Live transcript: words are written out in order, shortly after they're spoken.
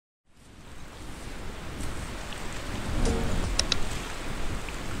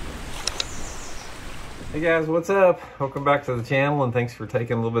Hey guys, what's up? Welcome back to the channel and thanks for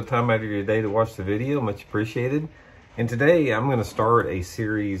taking a little bit of time out of your day to watch the video. Much appreciated. And today I'm going to start a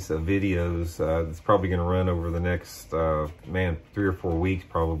series of videos that's probably going to run over the next, 3 or 4 weeks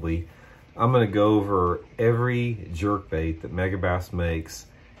probably. I'm going to go over every jerkbait that Megabass makes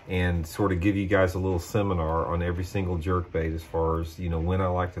and sort of give you guys a little seminar on every single jerkbait as far as, you know, when I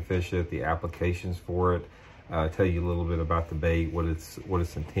like to fish it, the applications for it, tell you a little bit about the bait, what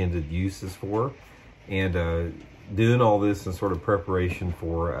its intended use is for. And doing all this in sort of preparation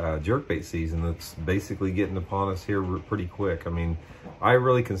for jerkbait season that's basically getting upon us here pretty quick. I mean, I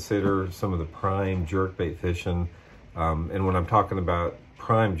really consider some of the prime jerkbait fishing, and when I'm talking about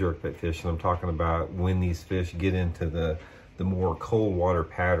prime jerkbait fishing, I'm talking about when these fish get into the more cold water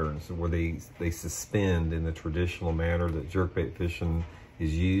patterns where they suspend in the traditional manner that jerkbait fishing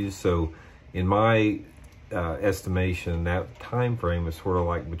is used. So in my estimation, that time frame is sort of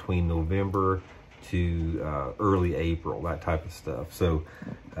like between November to early April, that type of stuff. So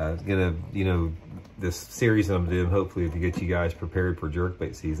this series that I'm doing, hopefully to get you guys prepared for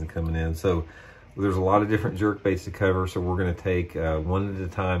jerkbait season coming in. So there's a lot of different jerkbaits to cover, so we're going to take one at a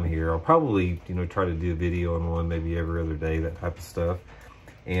time here. I'll probably try to do a video on one maybe every other day, that type of stuff.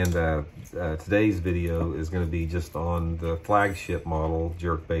 And today's video is going to be just on the flagship model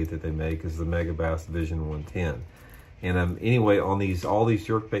jerkbait that they make, is the Megabass Vision 110. And anyway, on all these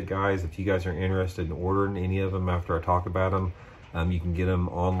jerkbait guys, if you guys are interested in ordering any of them after I talk about them, you can get them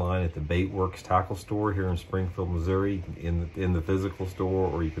online at the Baitworks Tackle Store here in Springfield, Missouri, in the physical store,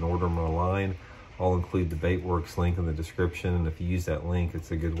 or you can order them online. I'll include the Baitworks link in the description, and if you use that link,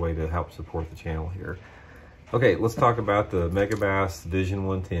 it's a good way to help support the channel here. Okay, let's talk about the Megabass Vision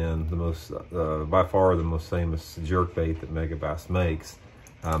 110, the most, by far the most famous jerkbait that Megabass makes.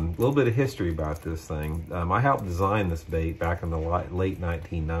 A little bit of history about this thing. I helped design this bait back in the late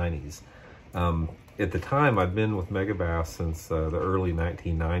 1990s. At the time, I'd been with Megabass since the early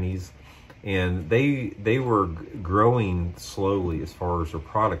 1990s, and they were growing slowly as far as their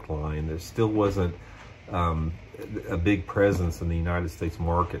product line. There still wasn't a big presence in the United States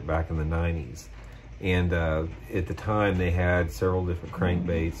market back in the 90s. And at the time, they had several different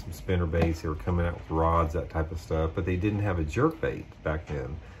crankbaits, some spinner baits. They were coming out with rods, that type of stuff, but they didn't have a jerkbait back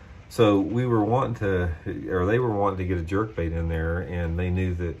then. So they were wanting to get a jerkbait in there, and they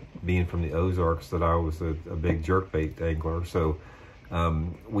knew that being from the Ozarks that I was a big jerkbait angler. So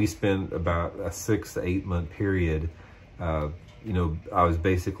we spent about a 6 to 8 month period. I was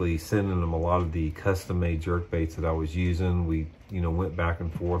basically sending them a lot of the custom-made jerkbaits that I was using. We went back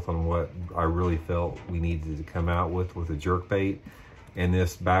and forth on what I really felt we needed to come out with a jerkbait, and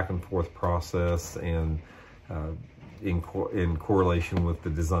this back and forth process, and in correlation with the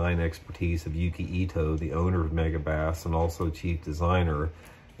design expertise of Yuki Ito, the owner of Megabass and also chief designer,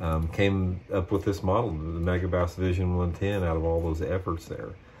 came up with this model, the Megabass Vision 110, out of all those efforts there.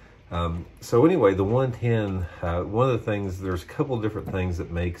 So anyway, the 110, one of the things, there's a couple of different things that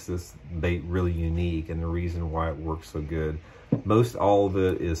makes this bait really unique and the reason why it works so good. Most all of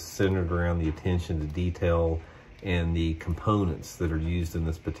it is centered around the attention to detail and the components that are used in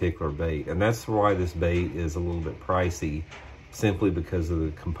this particular bait. And that's why this bait is a little bit pricey, simply because of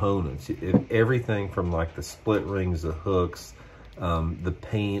the components. Everything from like the split rings, the hooks, the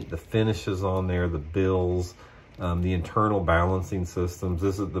paint, the finishes on there, the bills, the internal balancing systems. The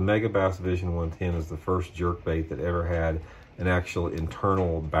Megabass Vision 110 is the first jerkbait that ever had an actual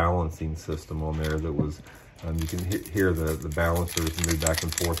internal balancing system on there that was, you can hear the balancers move back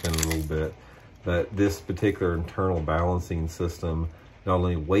and forth in a little bit. But this particular internal balancing system not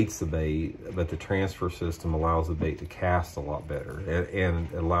only weights the bait, but the transfer system allows the bait to cast a lot better,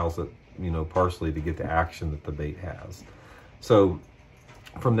 and it allows it, partially to get the action that the bait has. So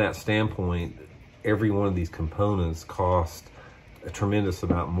from that standpoint, every one of these components cost a tremendous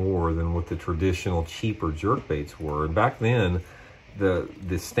amount more than what the traditional cheaper jerkbaits were. And back then,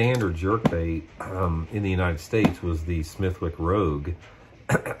 the standard jerkbait in the United States was the Smithwick Rogue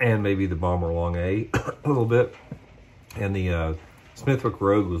and maybe the Bomber Long A a little bit. And the Smithwick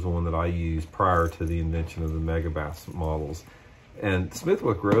Rogue was the one that I used prior to the invention of the Megabass models. And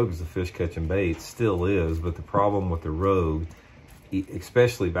Smithwick Rogue is a fish catching bait, still is, but the problem with the Rogue,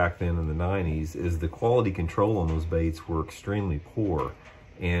 especially back then in the 90s, is the quality control on those baits were extremely poor.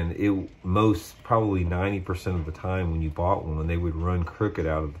 And probably 90% of the time when you bought one, they would run crooked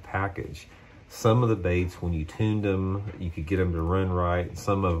out of the package. Some of the baits, when you tuned them, you could get them to run right.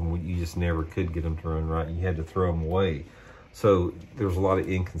 Some of them, you just never could get them to run right. You had to throw them away. So there was a lot of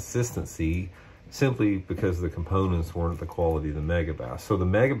inconsistency simply because the components weren't the quality of the Megabass. So the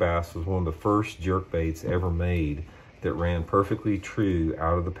Megabass was one of the first jerkbaits ever made that ran perfectly true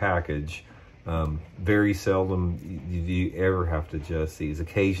out of the package Very seldom do you ever have to adjust these.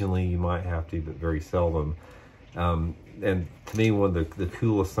 Occasionally you might have to, but very seldom. And to me, one of the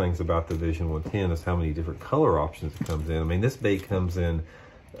coolest things about the Vision 110 is how many different color options it comes in. I mean, this bait comes in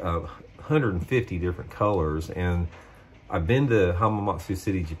 150 different colors, and I've been to Hamamatsu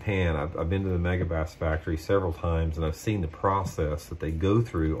City, Japan. I've been to the Megabass factory several times, and I've seen the process that they go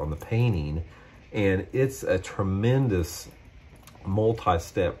through on the painting, and it's a tremendous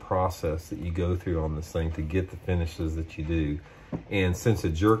multi-step process that you go through on this thing to get the finishes that you do. And since a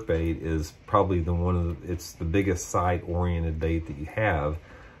jerkbait is probably it's the biggest sight-oriented bait that you have,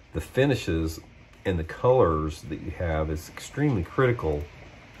 the finishes and the colors that you have is extremely critical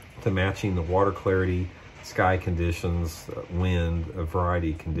to matching the water clarity, sky conditions, wind, a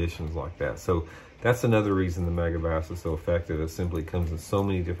variety of conditions like that. So that's another reason the Megabass is so effective. It simply comes in so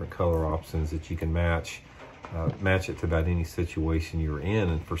many different color options that you can match it to about any situation you're in.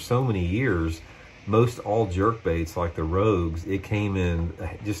 And for so many years, most all jerkbaits, like the Rogues, it came in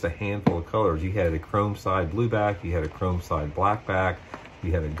just a handful of colors. You had a chrome side blue back, you had a chrome side black back,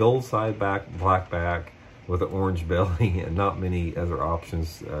 you had a gold side black back with an orange belly, and not many other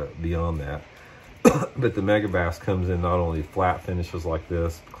options beyond that. But the Megabass comes in not only flat finishes like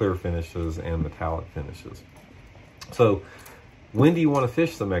this, clear finishes, and metallic finishes. So when do you want to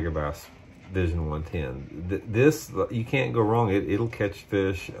fish the Megabass Vision 110? This, you can't go wrong. It'll catch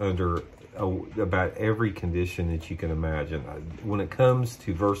fish under about every condition that you can imagine. When it comes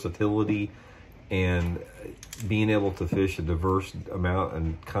to versatility and being able to fish a diverse amount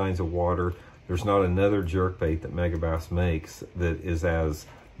and kinds of water, there's not another jerkbait that Megabass makes that is as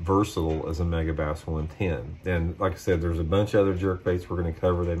versatile as a Megabass 110. And like I said, there's a bunch of other jerkbaits we're going to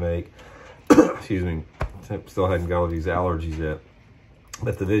cover they make. Excuse me, still hadn't got all these allergies yet.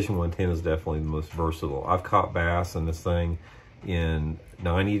 But the Vision 110 is definitely the most versatile. I've caught bass in this thing in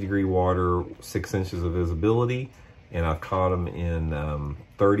 90-degree water, 6 inches of visibility, and I've caught them in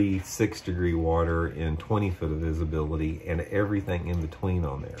 36-degree water in 20 foot of visibility, and everything in between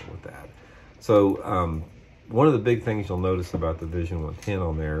on there with that. So one of the big things you'll notice about the Vision 110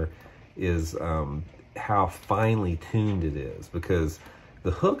 on there is how finely tuned it is, because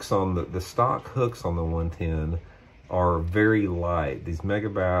the hooks on the stock hooks on the 110 are very light. These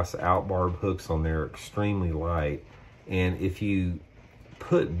Megabass outbarb hooks on there are extremely light. And if you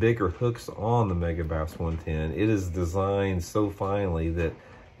put bigger hooks on the Megabass 110, it is designed so finely that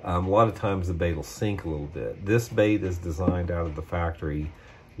a lot of times the bait will sink a little bit. This bait is designed out of the factory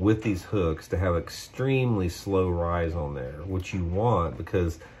with these hooks to have extremely slow rise on there, which you want,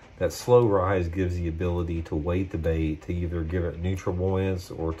 because that slow rise gives the ability to weight the bait to either give it neutral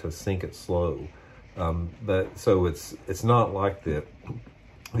buoyance or to sink it slow. But so it's not like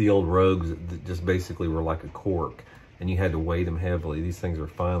the old Rogues that just basically were like a cork and you had to weight them heavily. These things are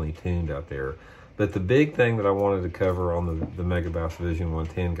finely tuned out there. But the big thing that I wanted to cover on the Megabass Vision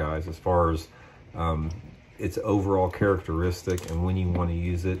 110, guys, as far as its overall characteristic and when you want to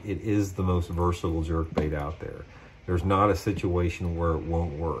use it, it is the most versatile jerkbait out there. There's not a situation where it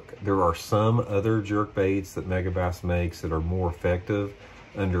won't work. There are some other jerkbaits that Megabass makes that are more effective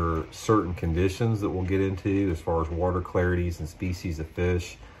under certain conditions that we'll get into, as far as water clarities and species of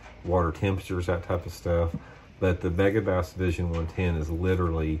fish, water temperatures, that type of stuff. But the Megabass Vision 110 is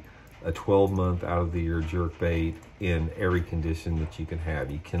literally a 12-month out of the year jerkbait in every condition that you can have.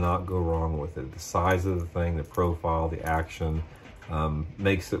 You cannot go wrong with it. The size of the thing, the profile, the action,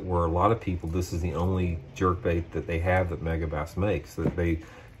 makes it where a lot of people, this is the only jerkbait that they have that Megabass makes. That they,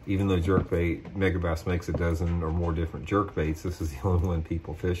 even though Megabass makes a dozen or more different jerkbaits, this is the only one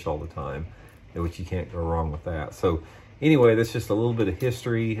people fish all the time, which you can't go wrong with that. So anyway, that's just a little bit of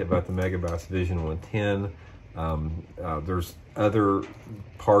history about the Megabass Vision 110. There's other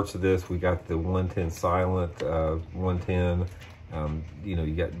parts of this. We got the 110 silent 110. You know,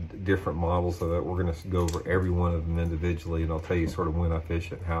 you got different models of it. We're going to go over every one of them individually, and I'll tell you sort of when I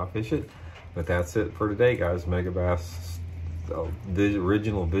fish it and how I fish it. But that's it for today, guys. Megabass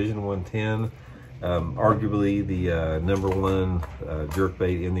original Vision 110, arguably the #1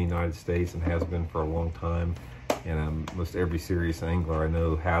 jerkbait in the United States, and has been for a long time. And most every serious angler I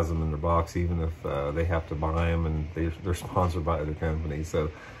know has them in their box, even if they have to buy them and they're sponsored by other companies.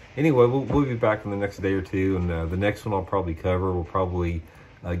 So anyway, we'll be back in the next day or two, and the next one I'll probably cover, we'll probably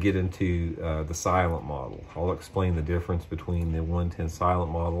get into the silent model. I'll explain the difference between the 110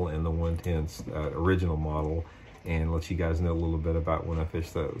 silent model and the 110 original model, and let you guys know a little bit about when I fish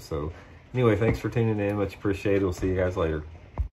those. So anyway, thanks for tuning in. Much appreciated. We'll see you guys later.